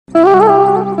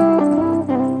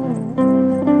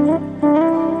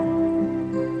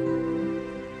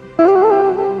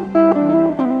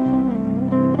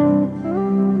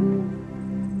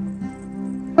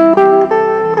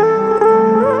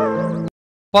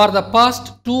For the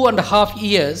past 2.5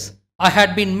 years, I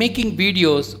had been making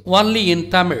videos only in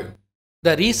Tamil.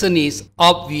 The reason is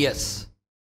obvious.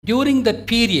 During that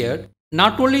period,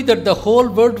 not only that the whole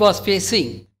world was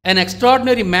facing an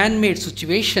extraordinary man-made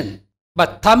situation,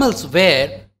 but Tamils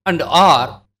were and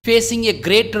are facing a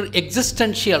greater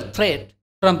existential threat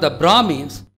from the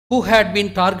Brahmins who had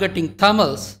been targeting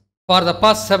Tamils for the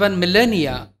past 7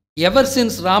 millennia ever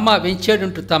since Rama ventured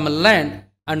into Tamil land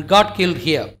and got killed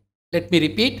here. Let me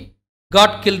repeat,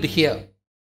 got killed here.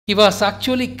 He was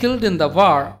actually killed in the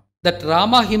war that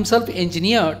Rama himself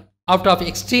engineered out of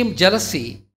extreme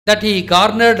jealousy that he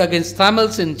garnered against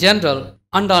Tamils in general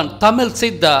and on Tamil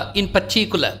Siddha in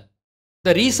particular.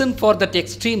 The reason for that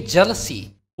extreme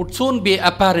jealousy would soon be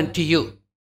apparent to you.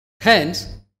 Hence,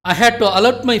 I had to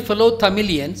alert my fellow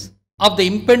Tamilians of the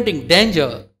impending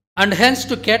danger, and hence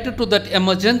to cater to that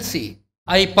emergency,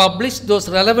 I published those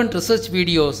relevant research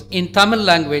videos in Tamil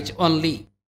language only.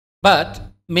 But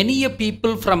many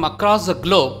people from across the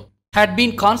globe had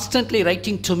been constantly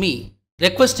writing to me,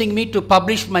 requesting me to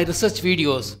publish my research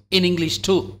videos in English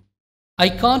too. I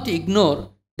can't ignore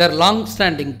their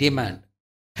long-standing demand.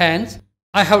 Hence,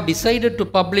 I have decided to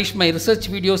publish my research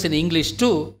videos in English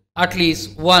too, at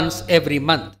least once every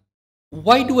month.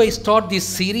 Why do I start this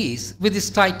series with this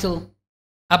title?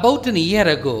 About a year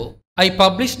ago, I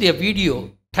published a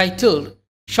video titled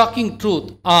Shocking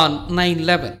Truth on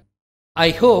 9/11. I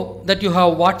hope that you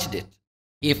have watched it.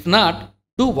 If not,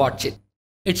 do watch it.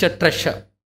 It's a treasure.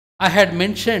 I had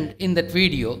mentioned in that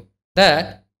video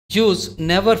that Jews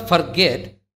never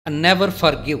forget and never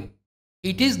forgive.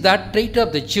 It is that trait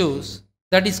of the Jews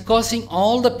that is causing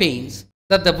all the pains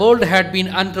that the world had been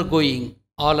undergoing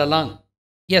all along.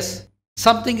 Yes,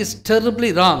 something is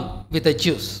terribly wrong with the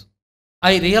Jews.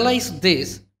 I realized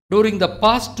this during the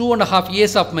past 2.5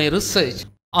 years of my research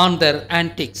on their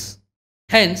antics.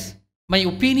 Hence, my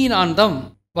opinion on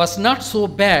them was not so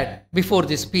bad before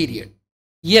this period.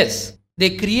 Yes,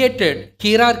 they created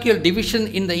hierarchical division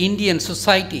in the Indian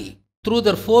society through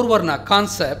their four-varna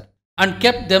concept and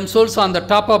kept themselves on the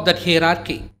top of that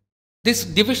hierarchy. This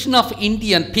division of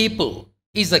Indian people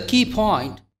is a key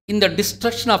point in the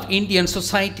destruction of Indian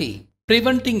society,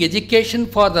 preventing education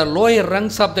for the lower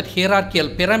rungs of that hierarchical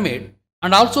pyramid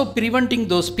and also preventing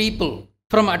those people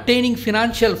from attaining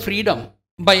financial freedom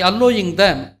by allowing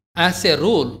them, as a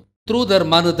rule, through their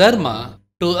manudharma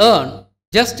to earn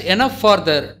just enough for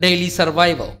their daily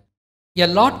survival. A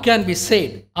lot can be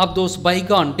said of those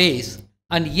bygone days,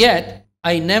 and yet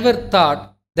I never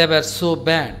thought they were so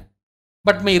bad.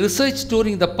 But my research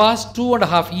during the past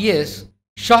 2.5 years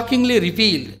shockingly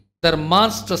revealed their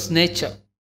monstrous nature.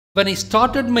 When I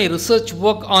started my research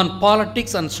work on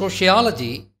politics and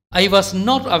sociology, I was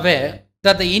not aware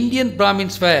that the Indian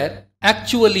Brahmins were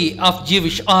actually of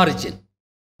Jewish origin.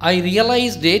 I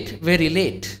realized it very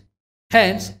late.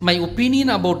 Hence, my opinion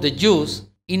about the Jews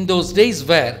in those days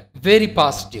were very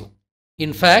positive.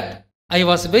 In fact, I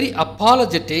was very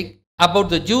apologetic about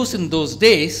the Jews in those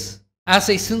days, as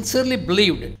I sincerely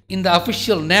believed in the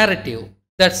official narrative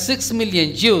that 6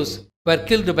 million Jews were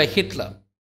killed by Hitler.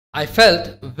 I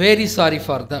felt very sorry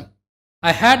for them.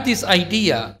 I had this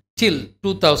idea till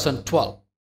 2012.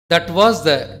 That was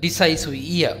the decisive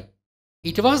year.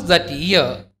 It was that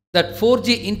year that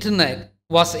 4G internet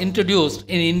was introduced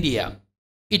in India.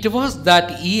 It was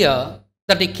that year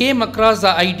that I came across the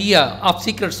idea of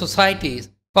secret societies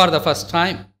for the first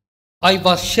time. I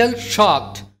was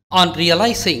shell-shocked on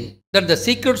realizing that the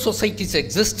secret societies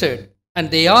existed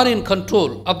and they are in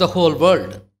control of the whole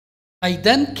world. I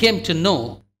then came to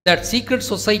know that secret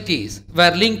societies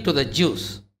were linked to the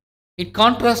Jews. It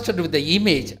contrasted with the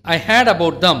image I had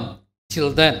about them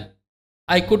till then.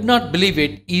 I could not believe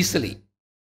it easily.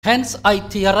 Hence, I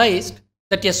theorized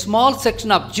that a small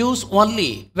section of Jews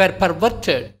only were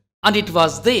perverted, and it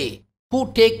was they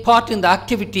who take part in the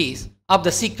activities of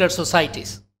the secret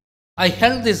societies. I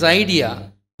held this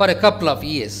idea for a couple of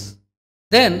years.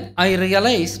 Then I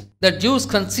realized that Jews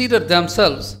considered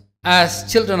themselves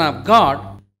as children of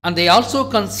God, and they also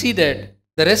considered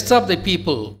the rest of the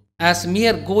people as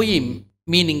mere goyim,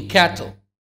 meaning cattle.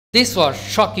 This was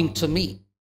shocking to me.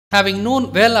 Having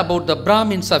known well about the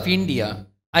Brahmins of India,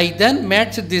 I then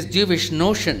matched this Jewish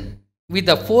notion with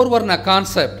the four-varna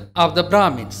concept of the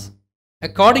Brahmins.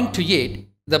 According to it,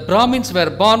 the Brahmins were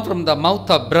born from the mouth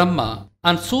of Brahma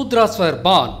and Sudras were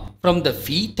born from the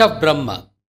feet of Brahma.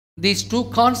 These two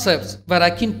concepts were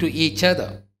akin to each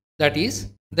other. That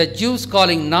is, the Jews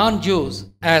calling non-Jews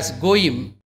as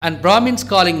Goyim and Brahmins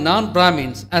calling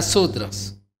non-Brahmins as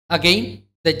Sudras. Again,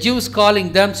 the Jews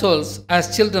calling themselves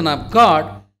as children of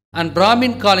God and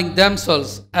Brahmin calling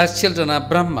themselves as children of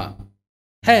Brahma.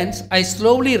 Hence, I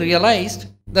slowly realized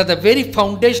that the very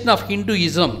foundation of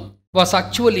Hinduism was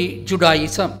actually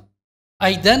Judaism.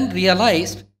 I then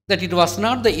realized that it was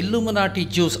not the Illuminati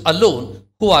Jews alone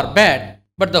who are bad,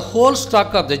 but the whole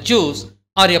stock of the Jews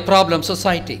are a problem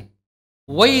society.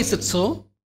 Why is it so?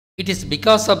 It is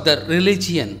because of the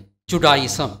religion,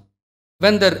 Judaism.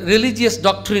 When the religious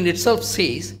doctrine itself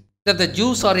says that the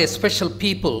Jews are a special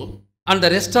people and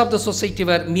the rest of the society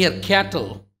were mere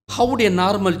cattle, how would a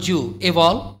normal Jew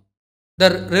evolve?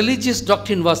 The religious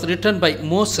doctrine was written by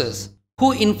Moses,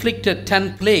 who inflicted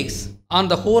 10 plagues on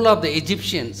the whole of the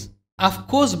Egyptians, of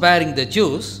course bearing the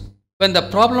Jews, when the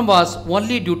problem was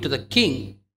only due to the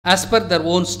king, as per their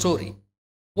own story.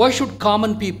 Why should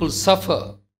common people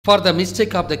suffer for the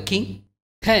mistake of the king?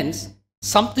 Hence,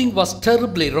 something was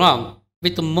terribly wrong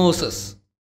with Moses.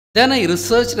 Then I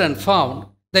researched and found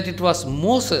that it was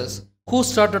Moses who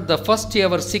started the first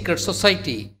ever secret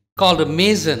society called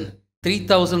Mason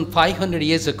 3500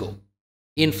 years ago.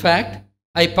 In fact,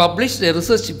 I published a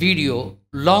research video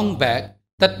long back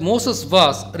that Moses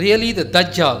was really the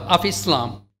Dajjal of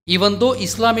Islam, even though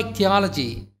Islamic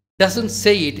theology doesn't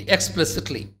say it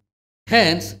explicitly.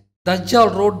 Hence,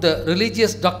 Dajjal wrote the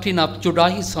religious doctrine of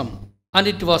Judaism, and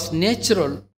it was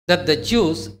natural that the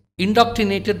Jews,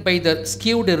 indoctrinated by the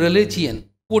skewed religion,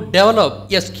 would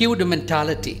develop a skewed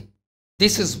mentality.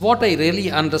 This is what I really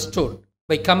understood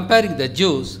by comparing the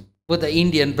Jews with the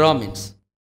Indian Brahmins.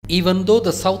 Even though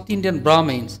the South Indian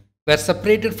Brahmins were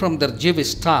separated from their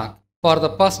Jewish stock for the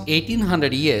past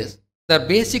 1800 years, their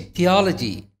basic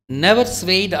theology never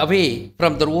swayed away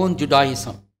from their own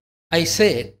Judaism. I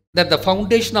said that the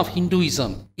foundation of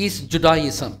Hinduism is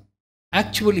Judaism.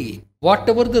 Actually,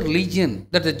 whatever the religion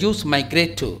that the Jews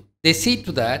migrate to, they see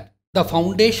to that the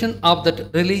foundation of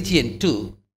that religion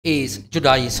too is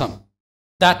Judaism.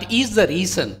 That is the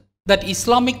reason that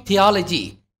Islamic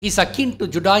theology is akin to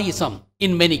Judaism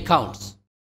in many counts.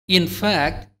 In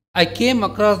fact, I came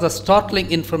across the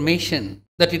startling information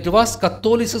that it was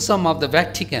Catholicism of the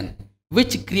Vatican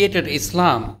which created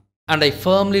Islam, and I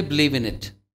firmly believe in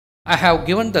it. I have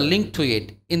given the link to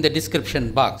it in the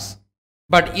description box.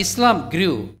 But Islam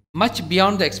grew much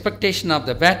beyond the expectation of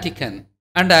the Vatican,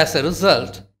 and as a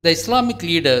result, the Islamic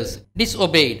leaders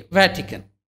disobeyed Vatican.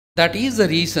 That is the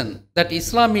reason that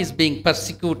Islam is being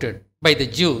persecuted by the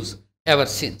Jews ever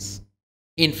since.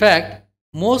 In fact,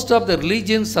 most of the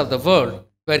religions of the world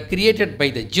were created by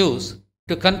the Jews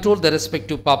to control the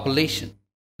respective population.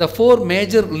 The four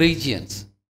major religions,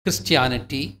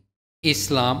 Christianity,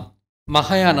 Islam,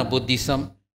 Mahayana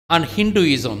Buddhism, and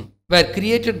Hinduism, were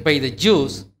created by the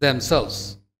Jews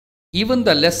themselves. Even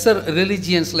the lesser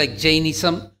religions like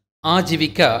Jainism,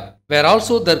 Ajivika were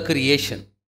also their creation.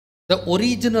 The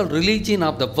original religion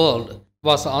of the world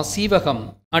was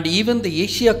Asivakam, and even the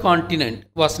Asia continent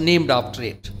was named after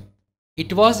it.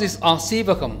 It was this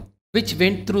Asivakam which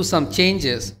went through some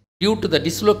changes due to the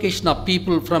dislocation of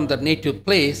people from their native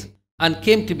place and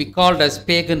came to be called as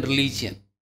pagan religion.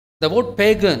 The word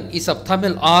pagan is of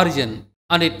Tamil origin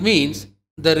and it means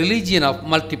the religion of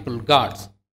multiple gods.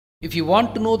 If you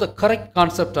want to know the correct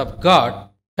concept of God,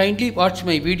 kindly watch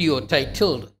my video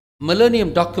titled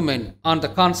Millennium Document on the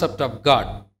Concept of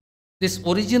God. This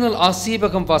original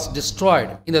Asivakam was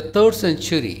destroyed in the 3rd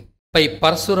century by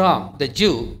Parasuram the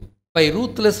Jew by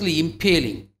ruthlessly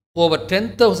impaling over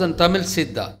 10,000 Tamil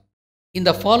Siddha. In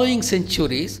the following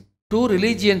centuries, two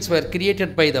religions were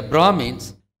created by the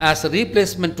Brahmins as a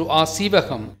replacement to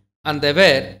Asivakam, and they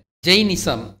were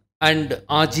Jainism and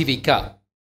Ajivika.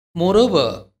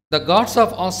 Moreover, the gods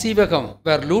of Asivakam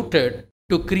were looted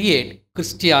to create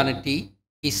Christianity,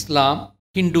 Islam,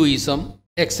 Hinduism,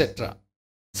 etc.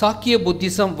 Sakya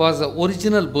Buddhism was the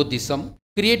original Buddhism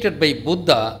created by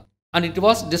Buddha, and it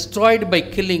was destroyed by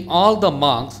killing all the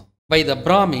monks by the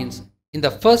Brahmins in the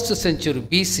 1st century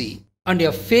BC, and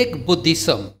a fake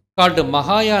Buddhism called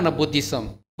Mahayana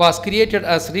Buddhism was created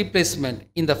as replacement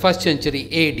in the 1st century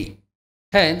AD.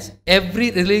 Hence,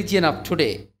 every religion of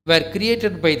today were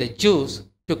created by the Jews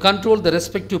to control the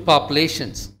respective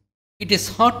populations. It is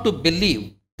hard to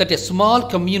believe that a small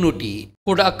community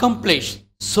could accomplish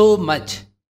so much.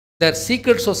 Their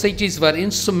secret societies were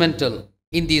instrumental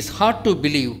in these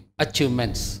hard-to-believe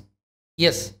achievements.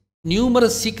 Yes,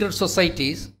 numerous secret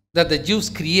societies that the Jews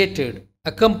created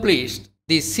accomplished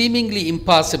these seemingly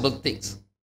impossible things.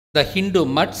 The Hindu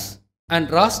Mats and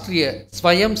Rashtriya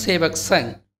Swayamsevak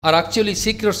Sangh are actually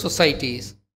secret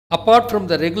societies apart from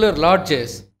the regular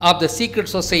lodges of the secret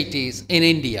societies in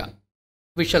India.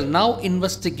 We shall now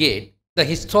investigate the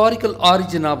historical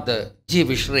origin of the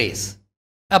Jewish race.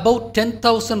 About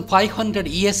 10,500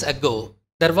 years ago,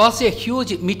 there was a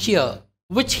huge meteor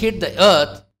which hit the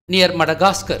earth near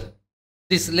Madagascar.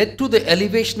 This led to the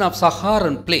elevation of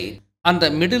Saharan plain and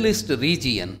the Middle East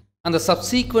region and the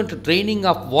subsequent draining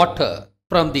of water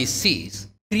from these seas,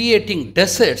 creating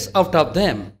deserts out of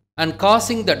them and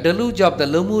causing the deluge of the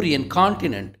Lemurian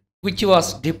continent, which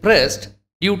was depressed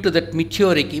due to that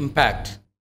meteoric impact.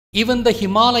 Even the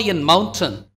Himalayan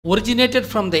mountain originated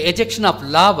from the ejection of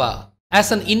lava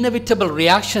as an inevitable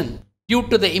reaction due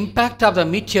to the impact of the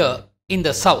meteor in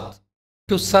the south.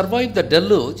 To survive the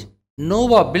deluge,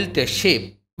 Noah built a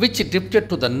ship which drifted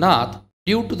to the north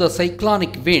due to the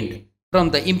cyclonic wind from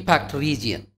the impact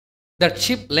region. That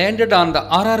ship landed on the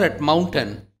Ararat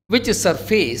mountain, which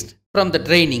surfaced from the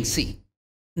draining sea.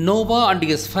 Noah and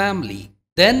his family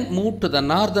then moved to the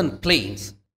northern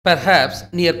plains, perhaps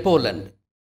near Poland.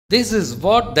 This is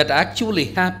what that actually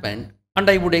happened, and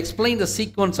I would explain the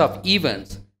sequence of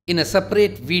events in a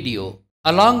separate video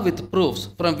along with proofs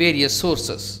from various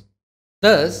sources.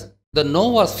 Thus, the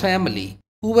Noah's family,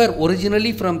 who were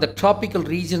originally from the tropical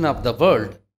region of the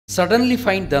world, suddenly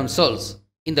find themselves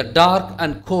in the dark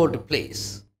and cold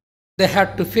place. They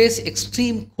had to face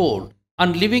extreme cold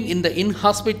and living in the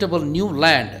inhospitable new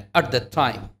land at that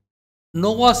time.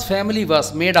 Noah's family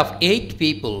was made of 8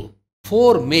 people,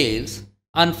 4 males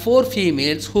and 4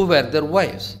 females who were their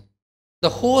wives. The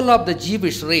whole of the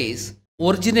Jewish race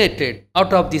originated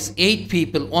out of these 8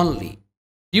 people only.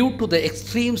 Due to the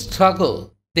extreme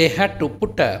struggle they had to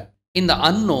put up in the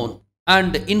unknown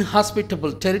and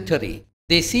inhospitable territory,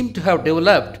 they seem to have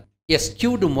developed a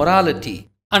skewed morality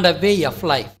and a way of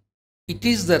life. It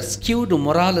is their skewed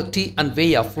morality and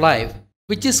way of life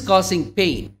which is causing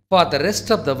pain for the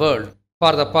rest of the world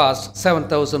for the past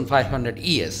 7,500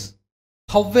 years.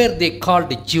 How were they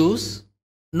called Jews?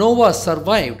 Noah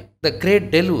survived the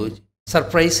great deluge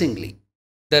surprisingly.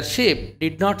 Their ship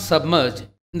did not submerge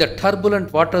in the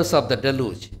turbulent waters of the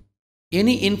deluge.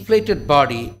 Any inflated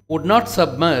body would not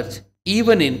submerge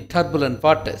even in turbulent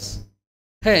waters.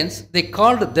 Hence, they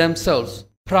called themselves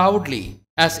proudly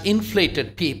as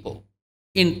inflated people.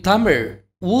 In Tamil,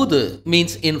 Udu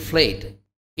means inflate.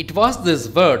 It was this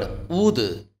word,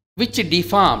 Udu, which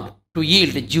deformed to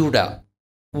yield Judah.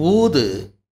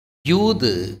 Udu,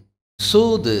 Yudu,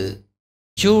 Sudu,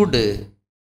 Jude,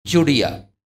 Judea.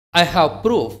 I have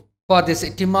proof for this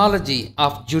etymology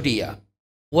of Judea.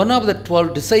 One of the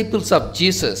 12 disciples of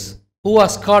Jesus, who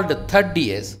was called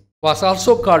Thaddeus, was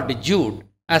also called Jude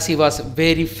as he was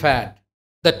very fat.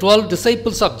 The 12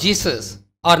 disciples of Jesus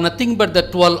are nothing but the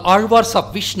 12 Alvars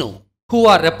of Vishnu, who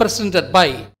are represented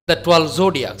by the 12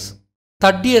 zodiacs.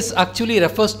 Thaddeus actually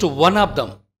refers to one of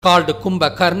them, called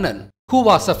Kumbhakarnan, who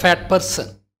was a fat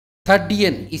person.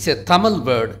 Thaddean is a Tamil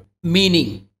word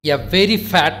meaning a very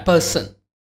fat person.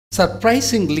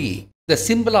 Surprisingly, the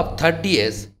symbol of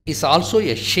Thaddeus is also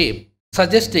a shape,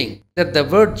 suggesting that the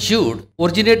word Jude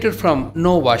originated from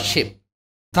Noah's ship.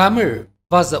 Tamil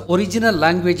was the original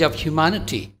language of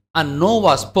humanity, and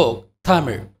Noah spoke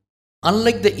Tamil.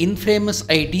 Unlike the infamous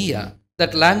idea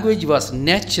that language was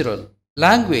natural,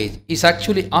 language is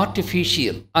actually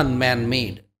artificial and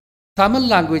man-made. Tamil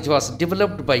language was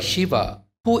developed by Shiva,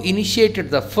 who initiated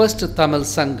the first Tamil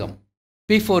Sangam.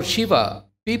 Before Shiva,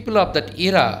 people of that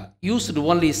era used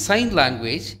only sign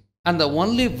language, and the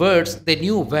only words they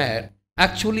knew were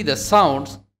actually the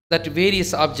sounds that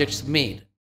various objects made.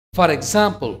 For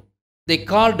example, they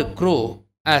called crow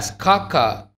as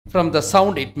kaka from the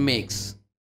sound it makes.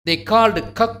 They called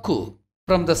kakku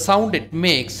from the sound it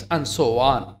makes, and so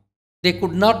on. They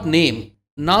could not name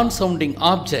non-sounding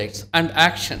objects and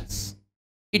actions.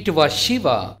 It was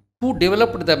Shiva who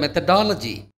developed the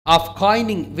methodology of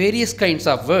coining various kinds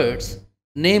of words,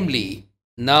 namely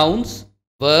nouns,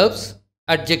 verbs,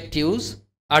 adjectives,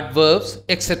 adverbs,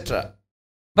 etc.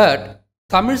 But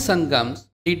Tamil Sangams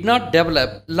did not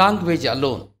develop language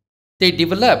alone. They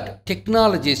developed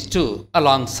technologies too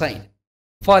alongside.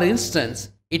 For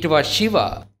instance, it was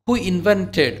Shiva who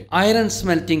invented iron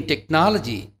smelting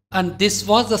technology, and this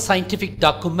was the scientific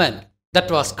document that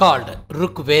was called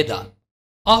Rigveda.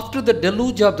 After the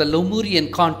deluge of the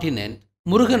Lemurian continent,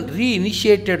 Murugan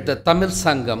reinitiated the Tamil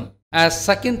Sangam as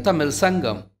Second Tamil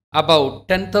Sangam about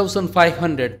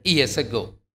 10,500 years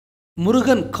ago.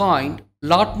 Murugan coined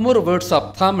lot more words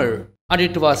of Tamil, and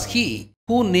it was he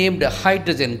who named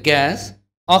hydrogen gas,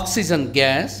 oxygen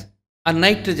gas, and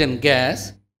nitrogen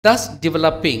gas, thus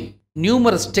developing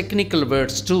numerous technical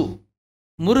words too.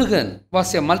 Murugan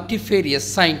was a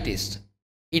multifarious scientist.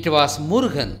 It was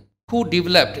Murugan who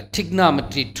developed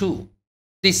trigonometry too.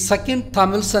 The second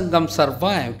Tamil Sangam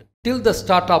survived till the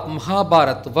start of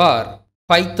Mahabharata war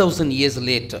 5,000 years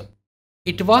later.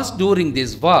 It was during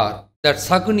this war that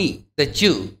Saguni, the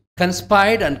Jew,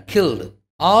 conspired and killed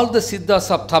all the Siddhas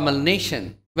of Tamil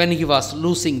nation when he was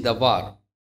losing the war.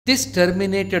 This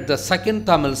terminated the second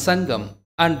Tamil Sangam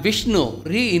and Vishnu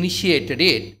reinitiated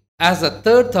it as a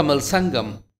third Tamil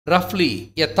Sangam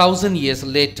roughly 1,000 years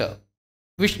later.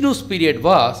 Vishnu's period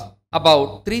was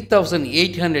about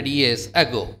 3,800 years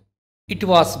ago. It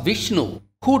was Vishnu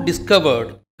who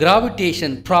discovered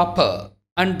gravitation proper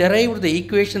and derived the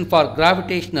equation for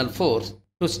gravitational force,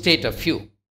 to state a few.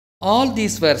 All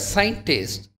these were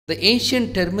scientists, the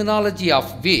ancient terminology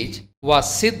of which was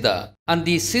Siddha, and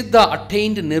the Siddha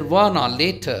attained Nirvana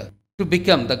later to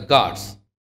become the gods.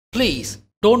 Please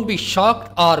don't be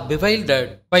shocked or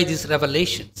bewildered by these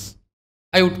revelations.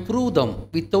 I would prove them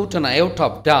without an iota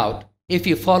of doubt if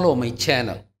you follow my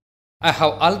channel. I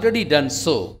have already done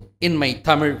so in my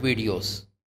Tamil videos.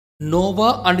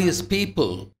 Noah and his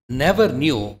people never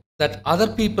knew that other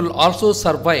people also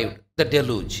survived the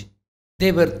deluge.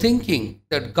 They were thinking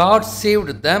that God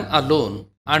saved them alone,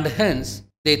 and hence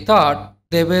they thought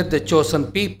they were the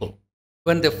chosen people.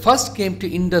 When they first came to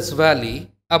Indus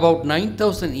Valley about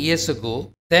 9,000 years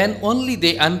ago, then only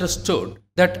they understood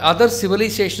that other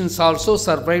civilizations also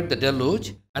survived the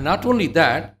deluge, and not only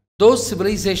that, those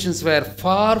civilizations were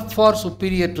far, far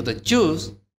superior to the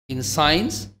Jews in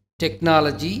science,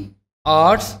 technology,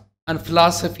 arts, and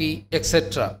philosophy,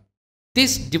 etc.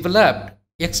 This developed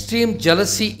extreme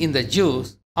jealousy in the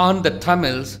Jews on the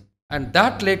Tamils, and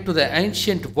that led to the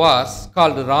ancient wars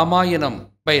called Ramayanam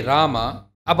by Rama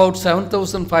about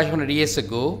 7,500 years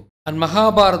ago and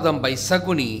Mahabharatam by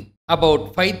Saguni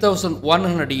about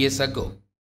 5,100 years ago.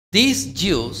 These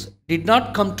Jews did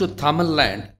not come to Tamil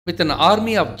land with an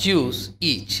army of Jews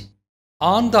each.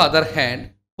 On the other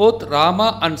hand, both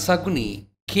Rama and Saguni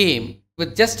came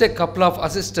with just a couple of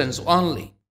assistants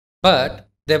only. But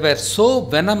they were so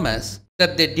venomous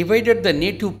that they divided the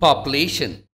native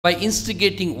population by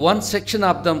instigating one section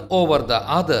of them over the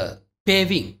other,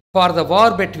 paving for the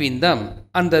war between them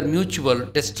and their mutual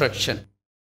destruction.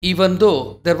 Even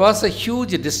though there was a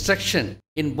huge destruction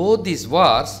in both these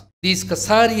wars, these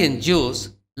Khazarian Jews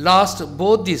lost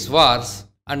both these wars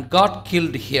and got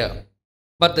killed here.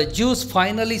 But the Jews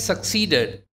finally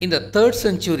succeeded in the 3rd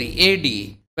century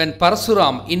AD when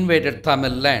Parasuram invaded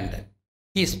Tamil land.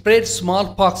 He spread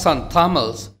smallpox on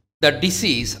Tamils, the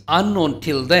disease unknown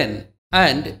till then,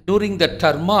 and during the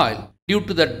turmoil due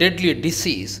to the deadly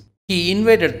disease, he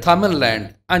invaded Tamil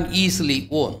land and easily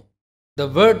won. The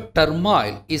word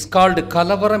turmoil is called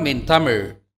Kalavaram in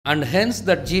Tamil, and hence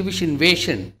that Jewish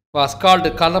invasion was called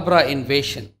Kalabra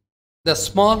invasion. The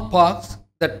smallpox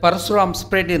that Parasuram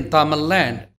spread in Tamil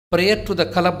land prior to the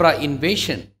Kalabra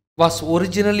invasion was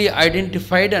originally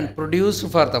identified and produced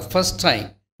for the first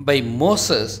time by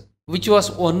Moses, which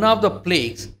was one of the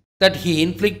plagues that he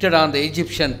inflicted on the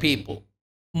Egyptian people.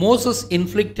 Moses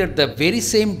inflicted the very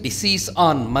same disease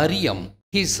on Mariam,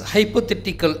 his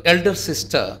hypothetical elder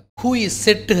sister, who is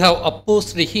said to have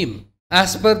opposed him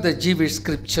as per the Jewish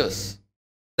scriptures.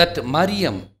 That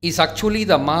Mariam is actually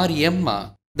the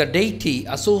Mariamma, the deity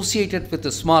associated with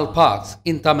the smallpox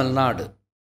in Tamil Nadu.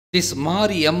 This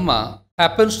Mariamma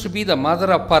happens to be the mother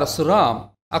of Parasuram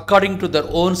according to their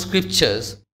own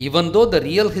scriptures, even though the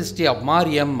real history of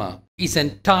Mariamma is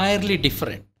entirely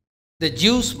different. The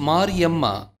Jews'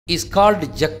 Mariamma is called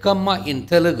Jakkamma in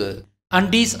Telugu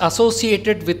and is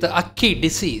associated with the Akki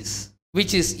disease,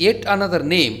 which is yet another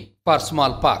name for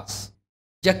smallpox.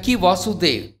 Jakki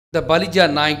Vasudev, the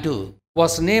Balija Naidu,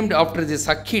 was named after this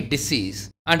Akki disease,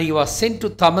 and he was sent to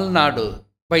Tamil Nadu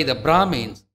by the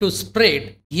Brahmins to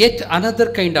spread yet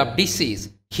another kind of disease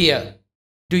here.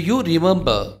 Do you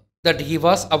remember that he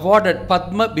was awarded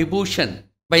Padma Vibhushan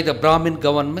by the Brahmin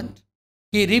government?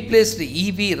 He replaced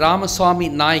E.V. Ramaswamy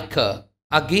Naika,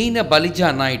 again a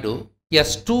Balija Naidu, a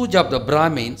stooge of the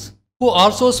Brahmins, who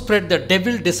also spread the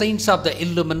devil designs of the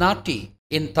Illuminati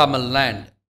in Tamil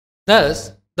land.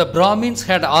 Thus, the Brahmins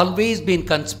had always been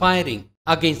conspiring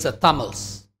against the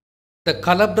Tamils. The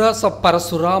Kalabras of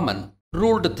Parasuraman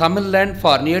ruled Tamil land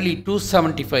for nearly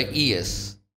 275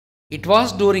 years. It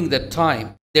was during that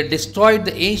time they destroyed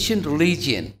the ancient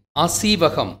religion,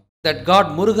 Asivagam, that God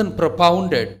Murugan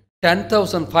propounded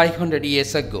 10,500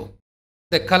 years ago.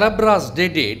 The Kalabras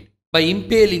did it by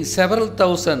impaling several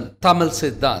thousand Tamil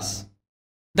Siddhas.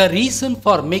 The reason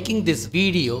for making this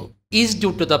video is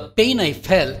due to the pain I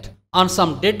felt on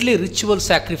some deadly ritual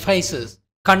sacrifices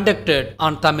conducted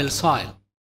on Tamil soil.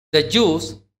 The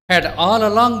Jews had all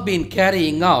along been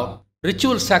carrying out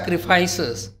ritual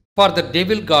sacrifices for the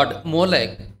devil god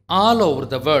Molech all over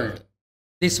the world.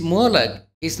 This Molech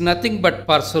is nothing but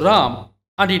Parasuram,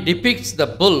 and he depicts the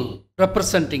bull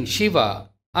representing Shiva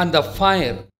and the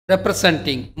fire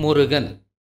representing Murugan.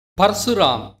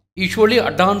 Parasuram usually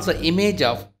adorns the image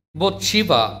of both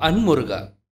Shiva and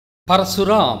Muruga.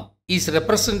 Parasuram is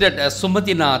represented as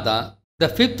Sumadinatha, the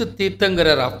fifth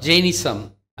Tirthankarar of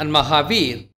Jainism, and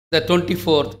Mahavir, the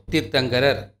 24th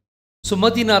Tirthankarar.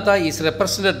 Sumadinatha is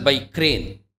represented by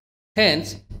crane.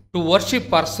 Hence, to worship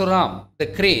Parasuram, the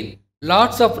crane,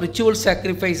 lots of ritual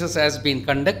sacrifices has been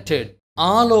conducted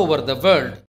all over the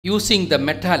world using the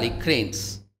metallic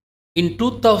cranes. In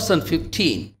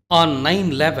 2015, on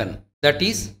 9/11, that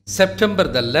is September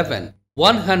the 11th,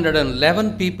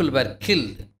 111 people were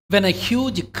killed when a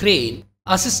huge crane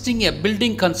assisting a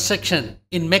building construction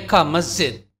in Mecca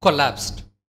Masjid collapsed.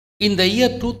 In the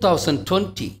year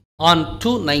 2020, on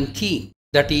 2/19,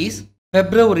 that is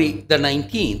February the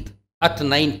 19th, at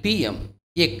 9 p.m.,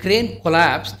 a crane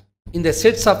collapsed in the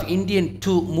sets of Indian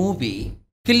 2 movie,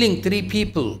 killing 3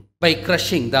 people by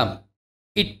crushing them.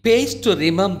 It pays to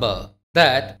remember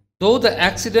that though the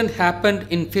accident happened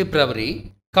in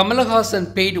February, Kamal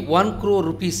Haasan paid 1 crore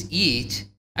rupees each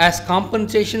as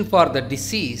compensation for the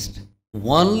deceased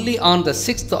only on the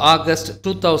 6th August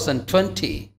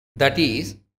 2020, that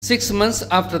is 6 months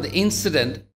after the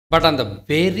incident, but on the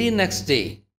very next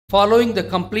day, following the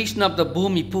completion of the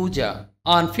Bhumi Puja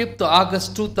on 5th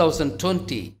August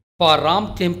 2020 for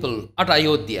Ram Temple at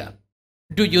Ayodhya.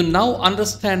 Do you now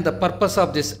understand the purpose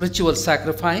of this ritual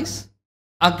sacrifice?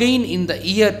 Again in the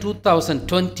year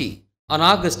 2020, on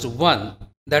August 1,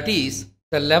 that is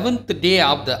the 11th day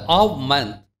of the Av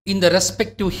month, in the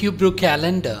respective Hebrew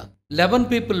calendar, 11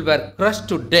 people were crushed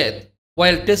to death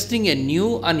while testing a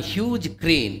new and huge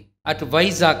crane at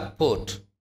Vizag port.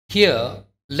 Here,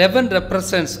 11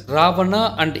 represents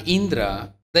Ravana and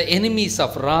Indra, the enemies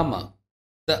of Rama.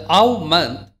 The Av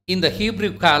month in the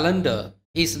Hebrew calendar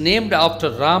is named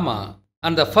after Rama,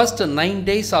 and the first 9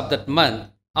 days of that month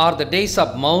are the days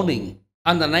of mourning,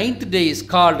 and the 9th day is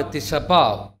called Tisha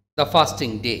B'Av, the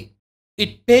fasting day.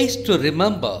 It pays to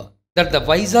remember that the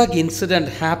Vizag incident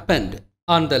happened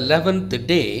on the 11th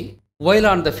day, while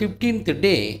on the 15th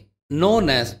day, known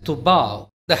as Tubav,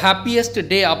 the happiest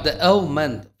day of the Av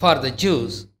month for the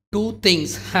Jews, 2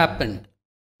 things happened.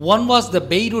 One was the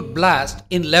Beirut blast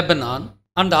in Lebanon,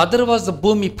 and the other was the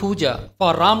Bhumi Puja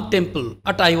for Ram Temple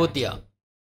at Ayodhya.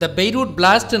 The Beirut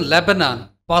blast in Lebanon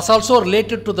was also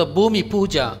related to the Bhumi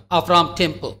Puja of Ram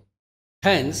Temple.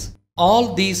 Hence,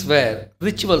 all these were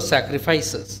ritual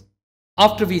sacrifices.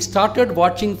 After we started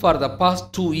watching for the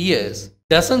past 2 years,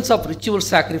 dozens of ritual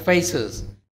sacrifices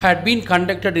had been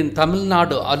conducted in Tamil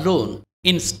Nadu alone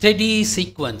in steady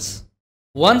sequence.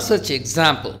 One such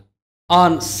example,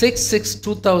 on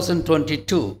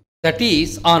 6/6/2022, that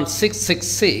is on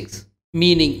 6/6/6,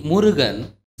 meaning Murugan,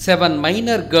 7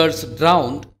 minor girls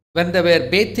drowned when they were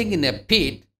bathing in a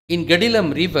pit in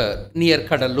Gadilam river near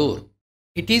Kadalur.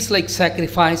 It is like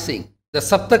sacrificing the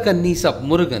Saptakannis of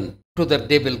Murugan to the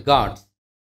devil gods.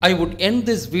 I would end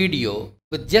this video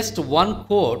with just one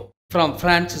quote from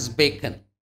Francis Bacon.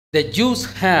 The Jews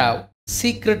have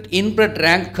secret inbred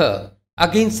rancor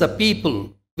against the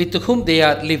people with whom they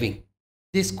are living.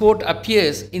 This quote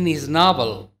appears in his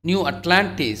novel New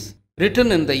Atlantis,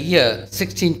 written in the year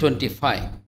 1625.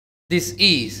 This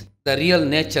is the real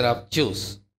nature of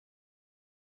Jews.